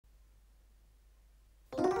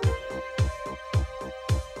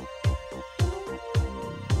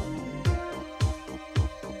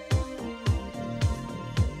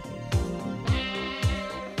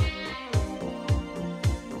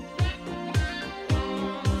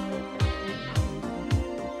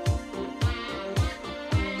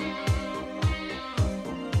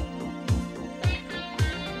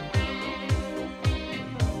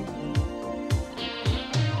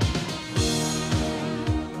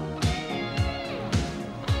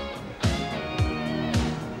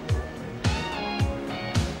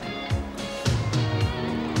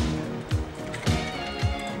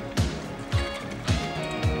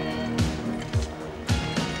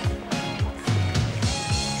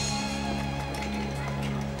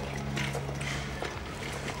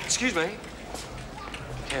Excuse me.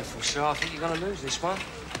 Careful, sir. I think you're going to lose this one.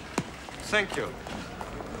 Thank you.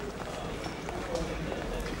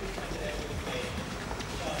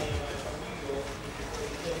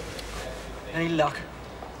 Any luck?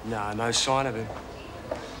 No, no sign of him.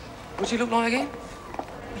 What do you look like again?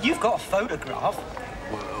 You've got a photograph.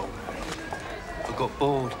 Well, I got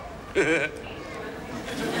bored.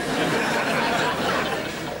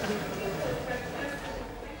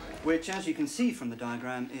 Which, as you can see from the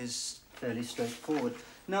diagram, is fairly straightforward.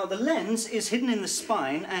 Now, the lens is hidden in the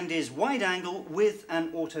spine and is wide angle with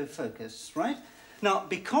an autofocus, right? Now,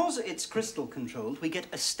 because it's crystal controlled, we get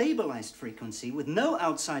a stabilized frequency with no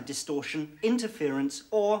outside distortion, interference,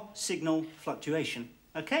 or signal fluctuation.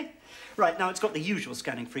 Okay? Right, now it's got the usual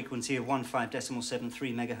scanning frequency of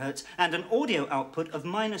 15.73 megahertz and an audio output of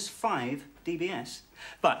 -5 dBs.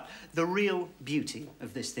 But the real beauty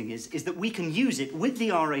of this thing is that we can use it with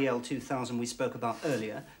the RAL 2000 we spoke about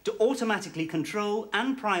earlier to automatically control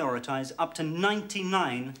and prioritize up to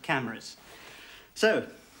 99 cameras. So,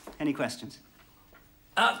 any questions?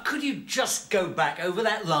 Could you just go back over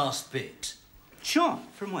that last bit? Sure.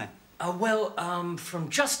 From where? From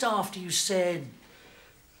just after you said,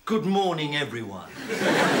 "Good morning, everyone."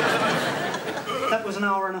 That was an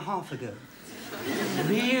hour and a half ago.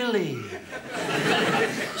 Really?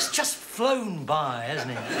 It's just flown by,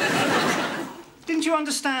 hasn't it? Didn't you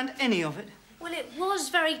understand any of it? Well, it was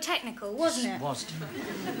very technical, wasn't it? It was.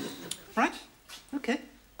 Right. Okay.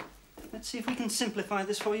 Let's see if we can simplify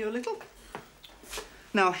this for you a little.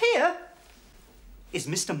 Now, here is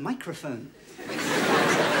Mr. Microphone.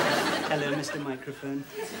 Hello, Mr. Microphone.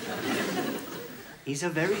 He's a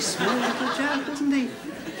very small little chap, isn't he?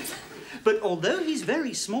 But although he's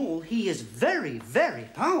very small, he is very, very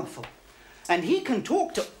powerful. And he can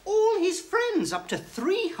talk to all his friends up to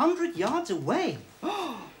 300 yards away.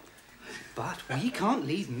 But we can't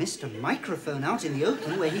leave Mr. Microphone out in the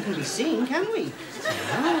open where he can be seen, can we?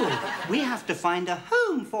 No, we have to find a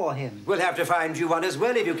home for him. We'll have to find you one as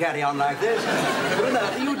well if you carry on like this. What on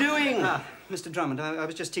earth are you doing? Mr. Drummond, I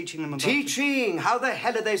was just teaching them about... Teaching? How the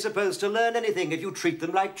hell are they supposed to learn anything if you treat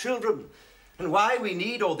them like children? And why we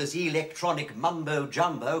need all this electronic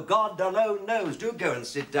mumbo-jumbo, God alone knows. Do go and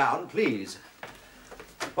sit down, please.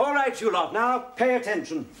 All right, you lot, now pay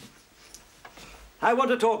attention. I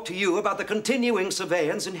want to talk to you about the continuing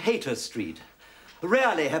surveillance in Hayter Street.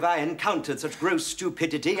 Rarely have I encountered such gross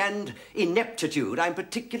stupidity and ineptitude. I'm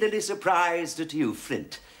particularly surprised at you,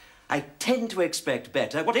 Flint. I tend to expect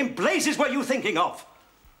better. What in blazes were you thinking of?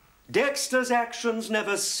 Dexter's actions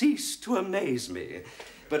never cease to amaze me.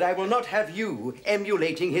 But I will not have you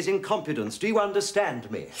emulating his incompetence. Do you understand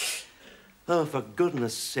me? Oh, for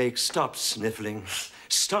goodness sake, stop sniffling.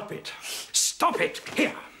 Stop it. Stop it.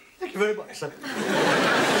 Here. Thank you very much, sir.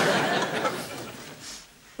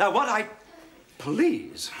 Now,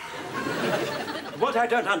 please. What I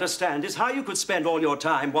don't understand is how you could spend all your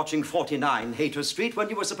time watching 49 Hayter Street when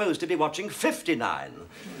you were supposed to be watching 59.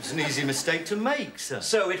 It's an easy mistake to make, sir.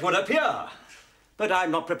 So it would appear. But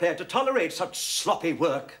I'm not prepared to tolerate such sloppy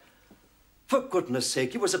work. For goodness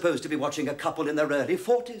sake, you were supposed to be watching a couple in their early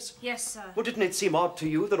 40s. Yes, sir. Well, didn't it seem odd to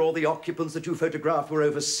you that all the occupants that you photographed were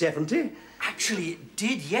over 70? Actually, it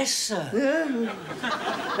did, yes, sir. Yeah.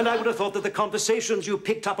 And I would have thought that the conversations you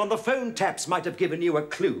picked up on the phone taps might have given you a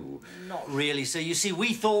clue. Not really, sir. You see,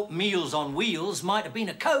 we thought Meals on Wheels might have been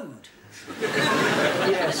a code.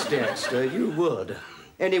 Yes, Dexter, you would.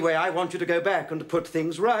 Anyway, I want you to go back and put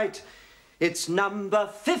things right. It's number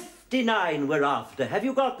 59 we're after. Have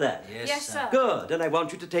you got that? Yes, sir. Good. And I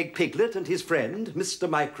want you to take Piglet and his friend, Mr.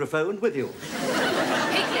 Microphone, with you.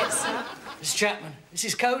 Piglet, sir? Miss Chapman, it's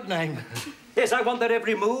his code name. Yes, I want their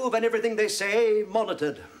every move and everything they say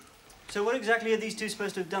monitored. So what exactly are these two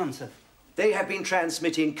supposed to have done, sir? They have been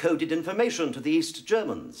transmitting coded information to the East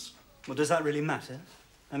Germans. Well, does that really matter?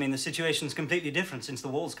 I mean, the situation's completely different since the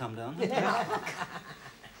walls come down.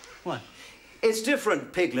 What? It's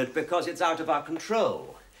different, Piglet, because it's out of our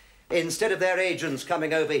control. Instead of their agents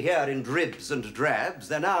coming over here in dribs and drabs,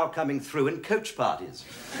 they're now coming through in coach parties.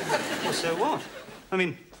 Well, so what? I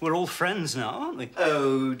mean, we're all friends now, aren't we?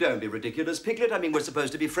 Oh, don't be ridiculous, Piglet. I mean, we're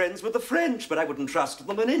supposed to be friends with the French, but I wouldn't trust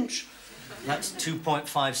them an inch. That's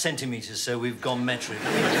 2.5 centimetres, so we've gone metric.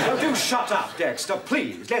 Oh, do shut up, Dexter,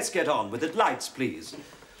 please. Let's get on with it. Lights, please.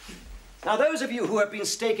 Now, those of you who have been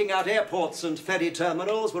staking out airports and ferry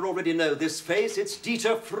terminals will already know this face. It's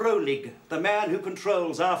Dieter Frohlig, the man who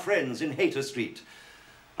controls our friends in Hayter Street.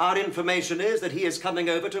 Our information is that he is coming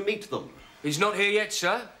over to meet them. He's not here yet,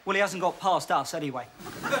 sir? Well, he hasn't got past us, anyway.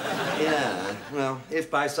 Yeah, well,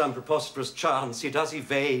 if by some preposterous chance he does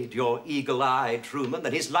evade your eagle-eyed Truman,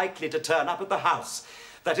 then he's likely to turn up at the house.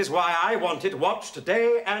 That is why I want it watched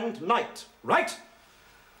day and night, right?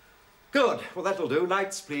 Good. Well, that'll do.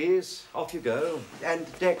 Lights, please. Off you go. And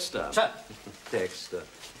Dexter. Sir. Dexter.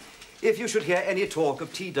 If you should hear any talk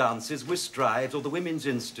of tea dances, whist drives, or the Women's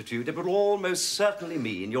Institute, it will almost certainly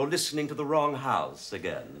mean you're listening to the wrong house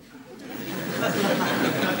again.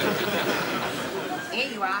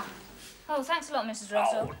 Here you are. Oh, thanks a lot, Mrs.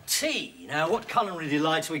 Russell. Oh, tea. Now, what culinary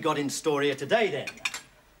delights we got in store here today, then?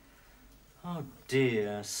 Oh,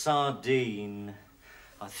 dear, sardine.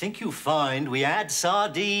 I think you'll find we had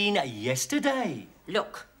sardine yesterday.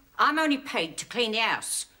 Look, I'm only paid to clean the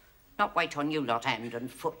house, not wait on you lot hand and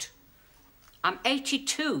foot. I'm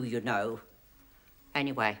 82, you know.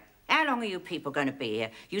 Anyway, how long are you people going to be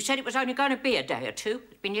here? You said it was only going to be a day or two.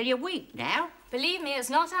 It's been nearly a week now. Believe me,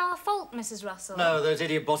 it's not our fault, Mrs. Russell. No, those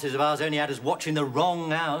idiot bosses of ours only had us watching the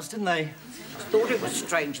wrong house, didn't they? I thought it was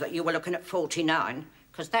strange that you were looking at 49,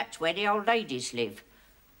 because that's where the old ladies live.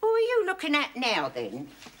 Who are you looking at now, then?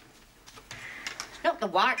 It's not the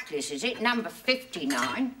Whiteleys, is it? Number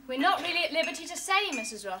 59. We're not really at liberty to say,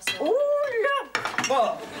 Mrs. Russell. Oh, look!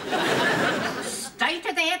 What? State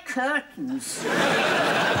of their curtains.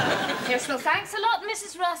 Yes, well, thanks a lot,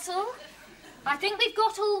 Mrs. Russell. I think we've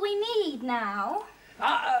got all we need now.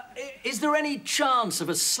 Is there any chance of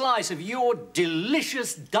a slice of your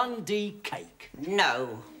delicious Dundee cake?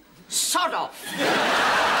 No. Sod off.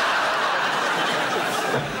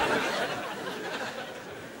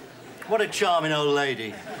 What a charming old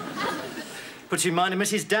lady. Puts you in mind of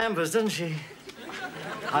Mrs. Danvers, doesn't she?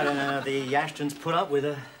 I don't know how the Ashtons put up with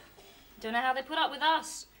her. Don't know how they put up with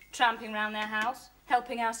us, tramping round their house,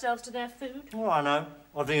 helping ourselves to their food. Oh, I know.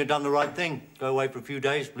 I think you've done the right thing. Go away for a few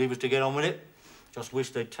days, leave us to get on with it. Just wish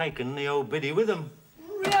they'd taken the old biddy with them.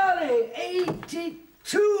 Really?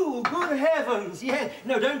 82? Good heavens, yes.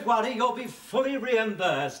 No, don't worry, you'll be fully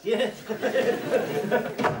reimbursed, yes.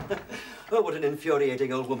 Oh, what an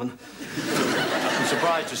infuriating old woman. I'm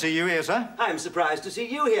surprised to see you here, sir. I'm surprised to see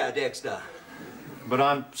you here, Dexter. But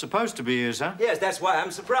I'm supposed to be here, sir. Yes, that's why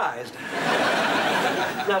I'm surprised.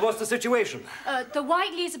 Now, what's the situation? The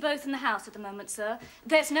Whiteleys are both in the house at the moment, sir.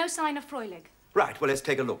 There's no sign of Froilig. Right, well, let's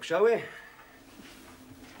take a look, shall we?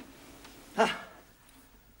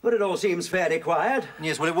 Well, it all seems fairly quiet.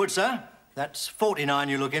 Yes, well, it would, sir. That's 49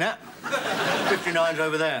 you're looking at. 59's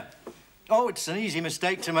over there. Oh, it's an easy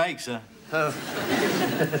mistake to make, sir.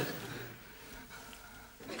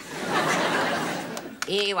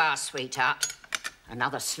 Here you are, sweetheart.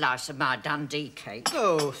 Another slice of my Dundee cake.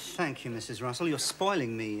 Oh, thank you, Mrs. Russell. You're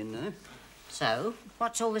spoiling me, you know. So,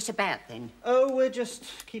 what's all this about, then? Oh, we're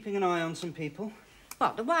just keeping an eye on some people.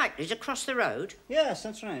 What, the Whiteleys across the road? Yes,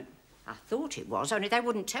 that's right. I thought it was, only they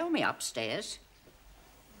wouldn't tell me upstairs.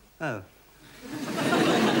 Oh.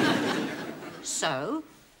 So,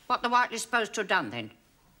 what the Whiteleys supposed to have done, then?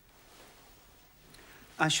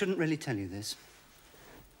 I shouldn't really tell you this.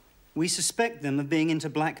 We suspect them of being into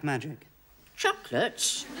black magic.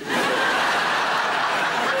 Chocolates?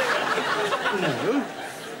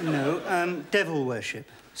 No, devil worship,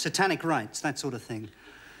 satanic rites, that sort of thing.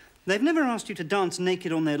 They've never asked you to dance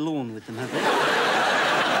naked on their lawn with them, have they?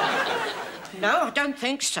 No, I don't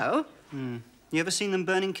think so. You ever seen them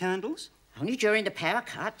burning candles? Only during the power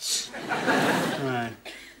cuts. Right.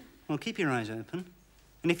 Well, keep your eyes open.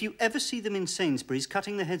 And if you ever see them in Sainsbury's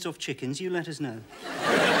cutting the heads off chickens, you let us know.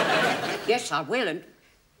 Yes, I will, and...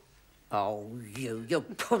 Oh, you're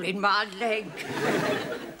pulling my leg.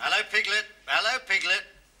 Hello, Piglet. Hello, Piglet.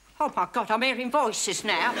 Oh, my God, I'm hearing voices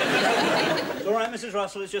now. It's all right, Mrs.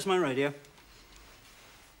 Russell, it's just my radio.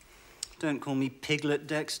 Don't call me Piglet,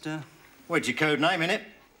 Dexter. What's your code name, innit?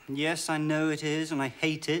 Yes, I know it is, and I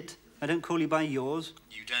hate it. I don't call you by yours.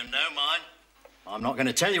 You don't know mine. I'm not going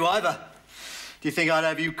to tell you either. Do you think I'd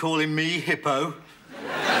have you calling me Hippo?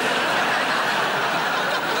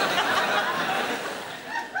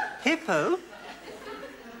 Hippo?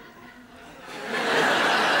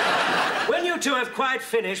 When you two have quite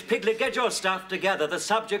finished, Piglet, get your stuff together. The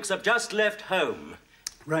subjects have just left home.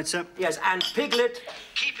 Right, sir. Yes, and Piglet...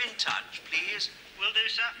 Keep in touch, please. Will do,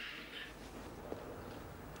 sir.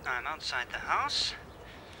 I'm outside the house.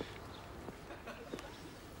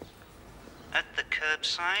 At the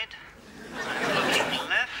curbside. I'm looking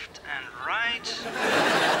left and right.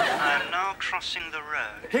 I'm now crossing the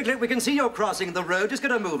road. Piglet, we can see you're crossing the road. Just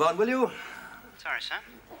get a move on, will you? Sorry, sir.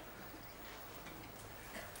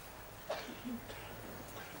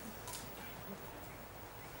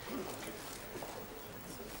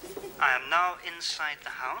 I am now inside the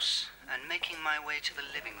house and making my way to the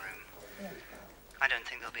living room. I don't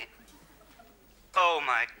think there'll be... Oh,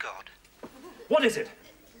 my God. What is it?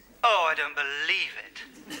 Oh, I don't believe it.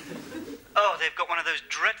 Oh, they've got one of those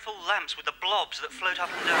dreadful lamps with the blobs that float up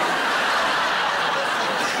and down.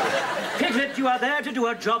 Piglet, you are there to do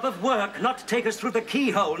a job of work, not to take us through the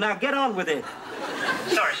keyhole. Now get on with it.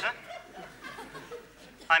 Sorry, sir.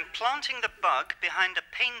 I'm planting the bug behind a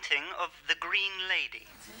painting of the Green Lady.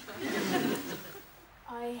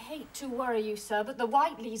 I hate to worry you, sir, but the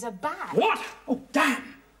Whiteleys are back. What? Oh,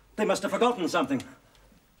 damn! They must have forgotten something.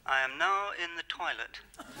 I am now in the toilet.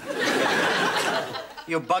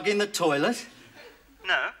 You're bugging the toilet?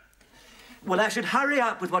 No. Well, I should hurry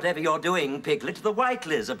up with whatever you're doing, Piglet. The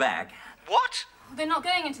Whiteleys are back. What? They're not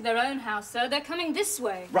going into their own house, sir. They're coming this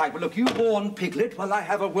way. Right, well, look, you warn Piglet while I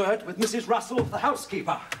have a word with Mrs. Russell, the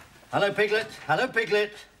housekeeper. Hello, Piglet. Hello,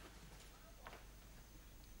 Piglet.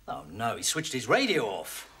 Oh, no, he switched his radio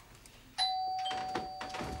off.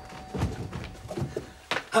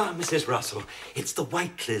 Ah, Mrs. Russell, it's the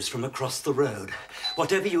Whiteleys from across the road.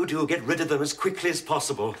 Whatever you do, get rid of them as quickly as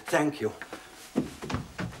possible. Thank you.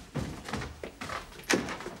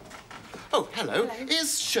 Oh, hello.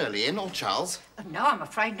 Is Shirley in or Charles? No, I'm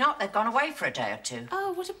afraid not. They've gone away for a day or two.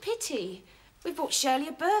 Oh, what a pity. We bought Shirley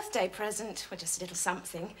a birthday present. Well, just a little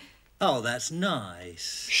something. Oh, that's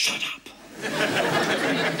nice. Shut up.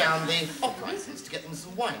 Bringing down the opera license to get them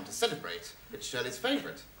some wine to celebrate. It's Shirley's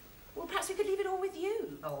favourite. Well, perhaps we could leave it all with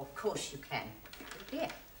you. Oh, of course you can. Here,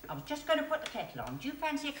 I was just going to put the kettle on. Do you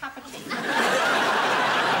fancy a cup of tea?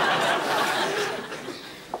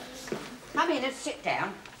 Come in and sit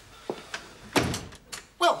down.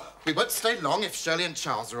 Well, we won't stay long if Shirley and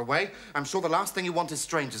Charles are away. I'm sure the last thing you want is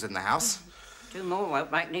strangers in the house. 2 more won't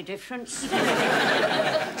make any difference.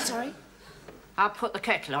 Sorry? I'll put the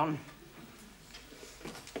kettle on.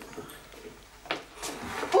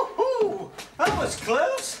 Ooh, that was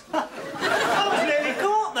close. I was nearly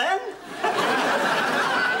caught then.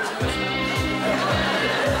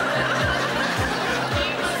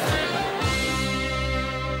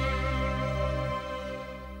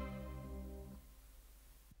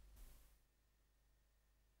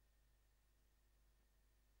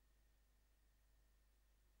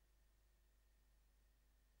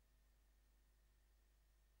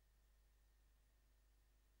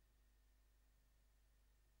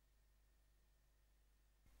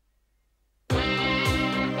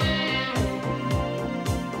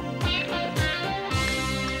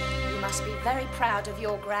 Very proud of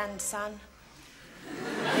your grandson.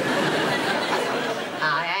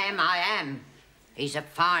 I am. He's a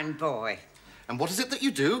fine boy. And what is it that you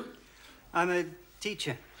do? I'm a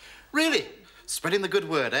teacher. Really? Spreading the good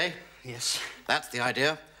word, eh? Yes. That's the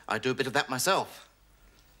idea. I do a bit of that myself.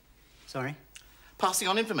 Sorry? Passing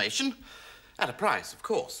on information. At a price, of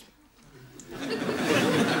course. Come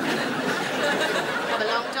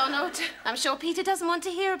along, Donald. I'm sure Peter doesn't want to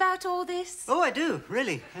hear about all this. Oh, I do.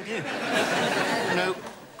 Really, I do. No,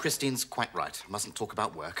 Christine's quite right. Mustn't talk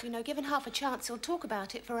about work. You know, given half a chance, he'll talk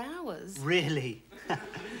about it for hours. Really?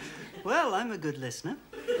 Well, I'm a good listener.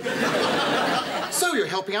 So you're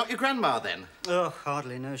helping out your grandma, then? Oh,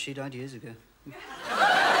 hardly. No, she died years ago.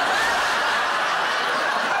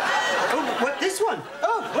 Oh, what, this one?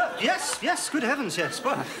 Oh, well, yes, yes, good heavens, yes.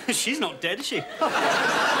 Well, she's not dead, is she?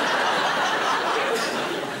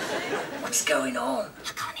 What's going on?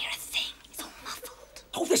 I can't hear a thing. It's all muffled.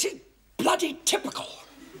 Oh, this is bloody typical.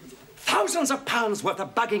 Thousands of pounds worth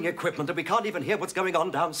of bugging equipment and we can't even hear what's going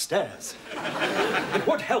on downstairs. It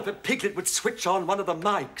would help if Piglet would switch on one of the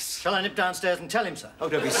mics. Shall I nip downstairs and tell him, sir? Oh,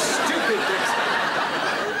 don't be stupid, Dexter.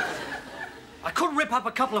 I could rip up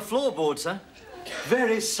a couple of floorboards, sir.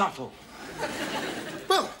 Very subtle.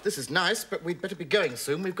 Well, this is nice, but we'd better be going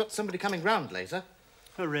soon. We've got somebody coming round later.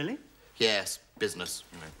 Oh, really? Yes, business,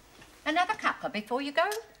 you know. Another cuppa before you go?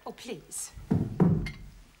 Oh, please.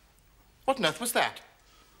 What on earth was that?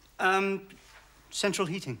 Central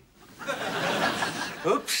heating.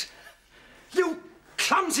 Oops. You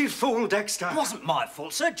clumsy fool, Dexter. It wasn't my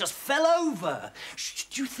fault, sir. It just fell over.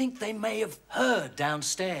 Do you think they may have heard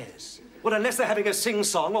downstairs? Well, unless they're having a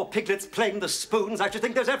sing-song or Piglet's playing the spoons, I should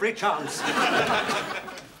think there's every chance.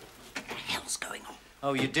 What the hell's going on?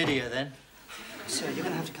 Oh, you did hear, then? Sir, you're going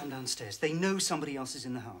to have to come downstairs. They know somebody else is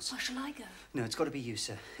in the house. Where shall I go? No, it's got to be you,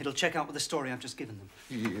 sir. It'll check out with the story I've just given them.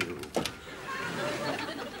 You.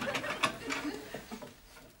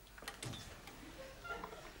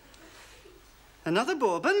 Another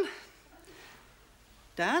bourbon?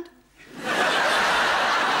 Dad?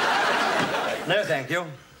 No, thank you.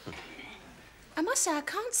 I must say, I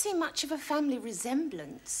can't see much of a family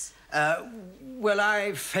resemblance. Well,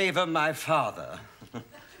 I favour my father.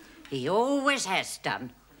 He always has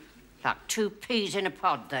done. Like 2 peas in a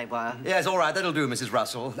pod they were. Yes, all right, that'll do, Mrs.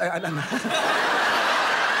 Russell.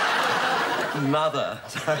 Mother.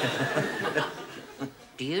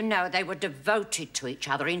 Do you know they were devoted to each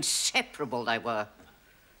other, inseparable they were.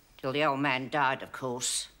 Till the old man died, of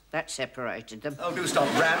course. That separated them. Oh, do stop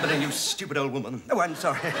rambling, you stupid old woman. Oh, I'm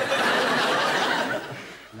sorry.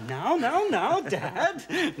 Now, Dad.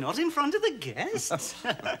 Not in front of the guests.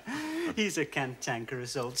 He's a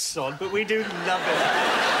cantankerous old sod, but we do love him.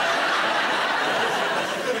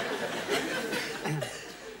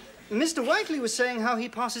 Mr. Whiteley was saying how he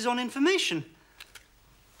passes on information.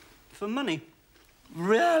 For money.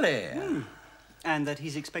 Really? And that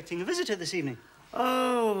he's expecting a visitor this evening.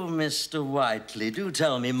 Oh, Mr. Whiteley, do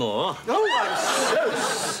tell me more. Oh, I'm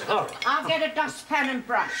so sorry. I'll get a dustpan and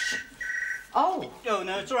brush. Oh. Oh,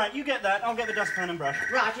 no, it's all right. You get that. I'll get the dustpan and brush.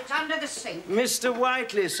 Right, it's under the sink. Mr.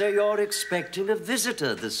 Whiteley, so you're expecting a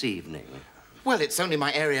visitor this evening? Well, it's only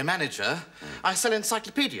my area manager. I sell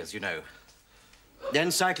encyclopedias, you know.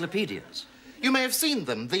 Encyclopedias? You may have seen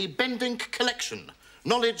them, the Bendink Collection.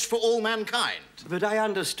 Knowledge for all mankind. But I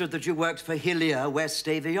understood that you worked for Hillier West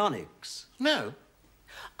Avionics. No.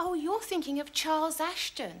 Oh, you're thinking of Charles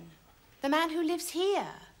Ashton, the man who lives here.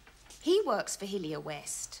 He works for Hillier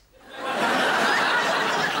West.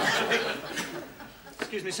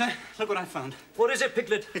 Excuse me, sir. Look what I found. What is it,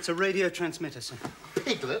 Piglet? It's a radio transmitter, sir.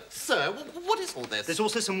 Piglet? Sir, what is all this? There's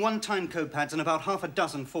also some one-time code pads and about half a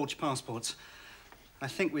dozen forged passports. I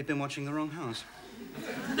think we've been watching the wrong house.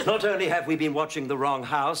 Not only have we been watching the wrong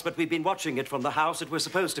house, but we've been watching it from the house that we're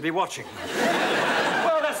supposed to be watching.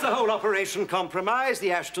 Well, that's the whole operation compromise. The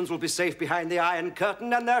Ashtons will be safe behind the Iron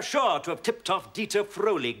Curtain, and they're sure to have tipped off Dieter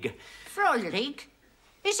Frohlig. Frohlig?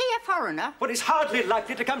 Is he a foreigner? Well, he's hardly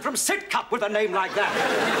likely to come from Sidcup with a name like that.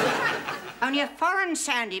 Only a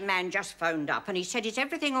foreign-sounding man just phoned up, and he said, is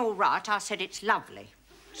everything all right? I said, it's lovely.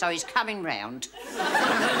 So he's coming round.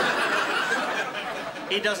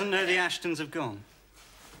 He doesn't know the Ashtons have gone.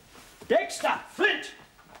 Dexter, Flint,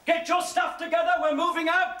 get your stuff together. We're moving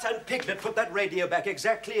out. And Piglet, put that radio back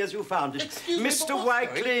exactly as you found it. Excuse me, Mr. but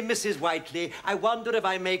Whiteley, Mrs. Whiteley, I wonder if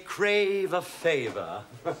I may crave a favour.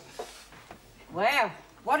 Well,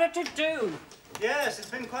 what to do? Yes, it's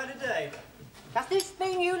been quite a day. Does this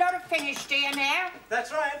mean you lot have finished here now?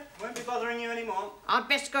 That's right. Won't be bothering you anymore. I'd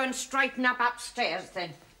best go and straighten up upstairs, then.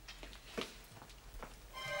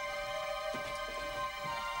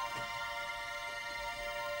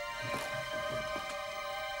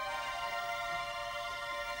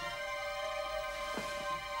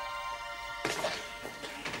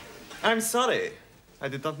 I'm sorry. I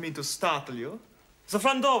did not mean to startle you. The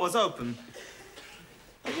front door was open.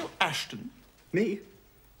 Are you Ashton? Me?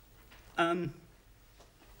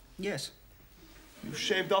 Yes. You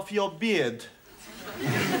shaved off your beard.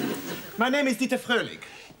 My name is Dieter Frohlig.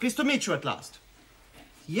 Pleased to meet you at last.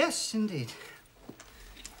 Yes, indeed.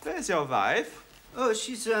 Where's your wife? Oh,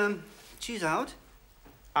 she's out.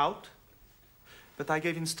 Out? But I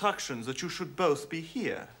gave instructions that you should both be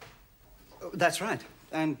here. Oh, that's right.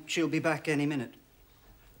 And she'll be back any minute.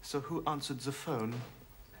 So who answered the phone?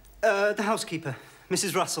 The housekeeper,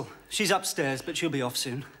 Mrs. Russell. She's upstairs, but she'll be off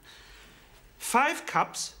soon. 5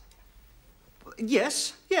 cups?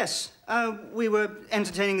 Yes. We were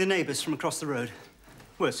entertaining the neighbours from across the road.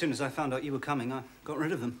 Well, as soon as I found out you were coming, I got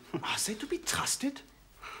rid of them. Are they to be trusted?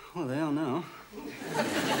 Well, they are now.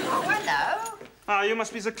 Oh, hello. Ah, you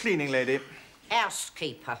must be the cleaning lady.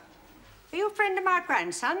 Housekeeper. Are you a friend of my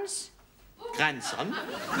grandson's? Grandson?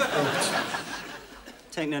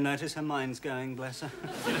 Take no notice, her mind's going, bless her.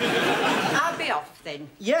 I'll be off, then.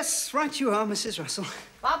 Yes, right you are, Mrs. Russell.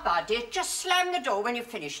 Bye-bye, dear. Just slam the door when you've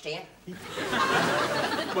finished here.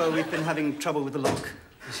 Well, we've been having trouble with the lock.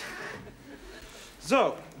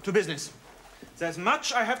 So, to business. There's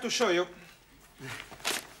much I have to show you.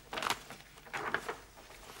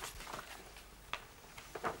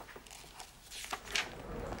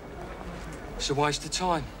 It's a waste of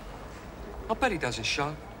time. I bet he doesn't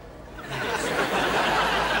show.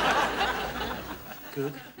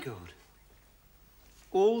 Good God.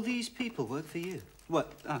 All these people work for you?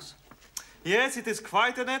 What, us? Yes, it is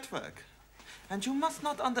quite a network. And you must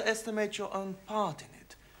not underestimate your own part in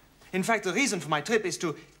it. In fact, the reason for my trip is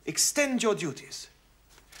to extend your duties.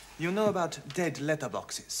 You know about dead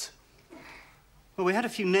letterboxes? Well, we had a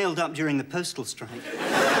few nailed up during the postal strike.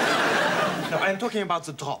 No, I'm talking about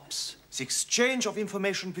the drops. The exchange of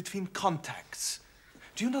information between contacts.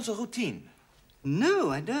 Do you know the routine? No,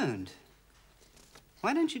 I don't.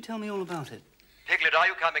 Why don't you tell me all about it? Piglet, are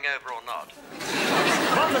you coming over or not?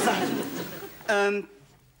 What was that?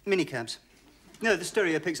 Minicabs. No, the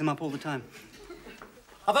stereo picks them up all the time.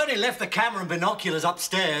 I've only left the camera and binoculars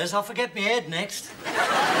upstairs. I'll forget my head next.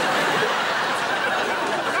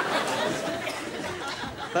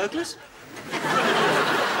 Burglars?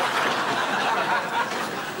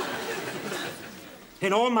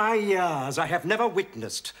 In all my years, I have never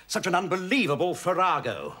witnessed such an unbelievable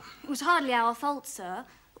farrago. It was hardly our fault, sir.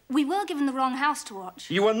 We were given the wrong house to watch.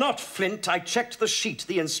 You were not, Flint. I checked the sheet.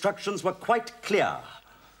 The instructions were quite clear.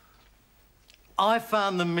 I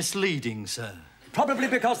found them misleading, sir. Probably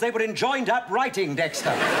because they were in joined-up writing,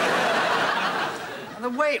 Dexter. The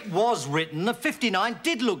way it was written, a 59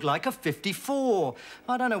 did look like a 54.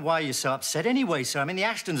 I don't know why you're so upset anyway, sir. I mean, the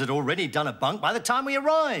Ashtons had already done a bunk by the time we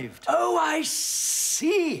arrived. Oh, I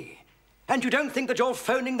see. And you don't think that you're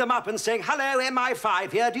phoning them up and saying, hello,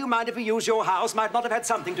 MI5 here, do you mind if we use your house? Might not have had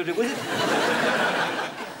something to do with it.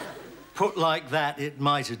 Put like that, it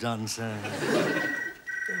might have done, sir.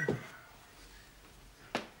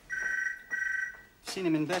 Seen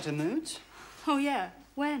him in better moods? Oh, yeah.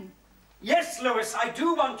 When? Yes, Lewis, I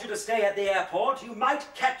do want you to stay at the airport. You might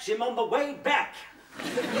catch him on the way back.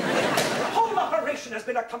 The whole operation has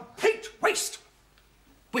been a complete waste.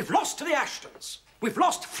 We've lost to the Ashtons. We've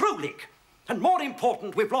lost Frulich. And more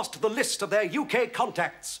important, we've lost the list of their UK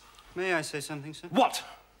contacts. May I say something, sir? What?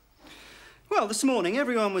 Well, this morning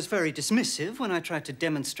everyone was very dismissive when I tried to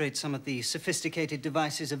demonstrate some of the sophisticated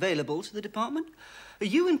devices available to the department.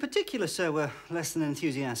 You in particular, sir, were less than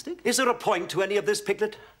enthusiastic. Is there a point to any of this,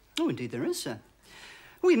 Piglet? Oh, indeed there is, sir.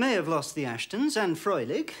 We may have lost the Ashtons and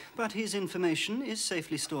Frulich, but his information is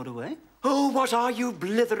safely stored away. Oh, what are you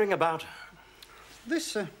blithering about? This,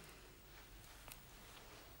 sir.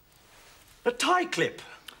 A tie clip.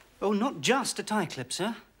 Oh, not just a tie clip,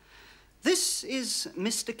 sir. This is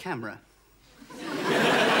Mr. Camera.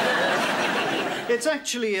 It's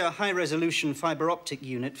actually a high-resolution fibre-optic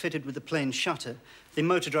unit fitted with a plain shutter. The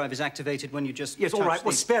motor drive is activated when you just Yes, all right.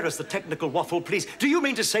 Well, spare us the technical waffle, please. Do you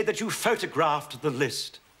mean to say that you photographed the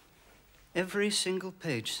list? Every single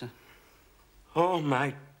page, sir. Oh,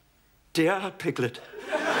 my dear Piglet.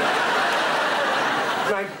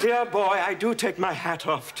 My dear boy, I do take my hat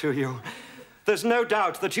off to you. There's no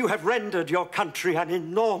doubt that you have rendered your country an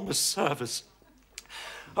enormous service.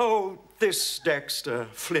 Oh, this, Dexter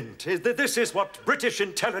Flint, this is what British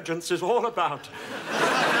intelligence is all about.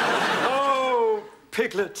 Oh,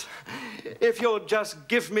 Piglet, if you'll just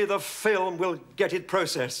give me the film, we'll get it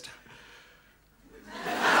processed.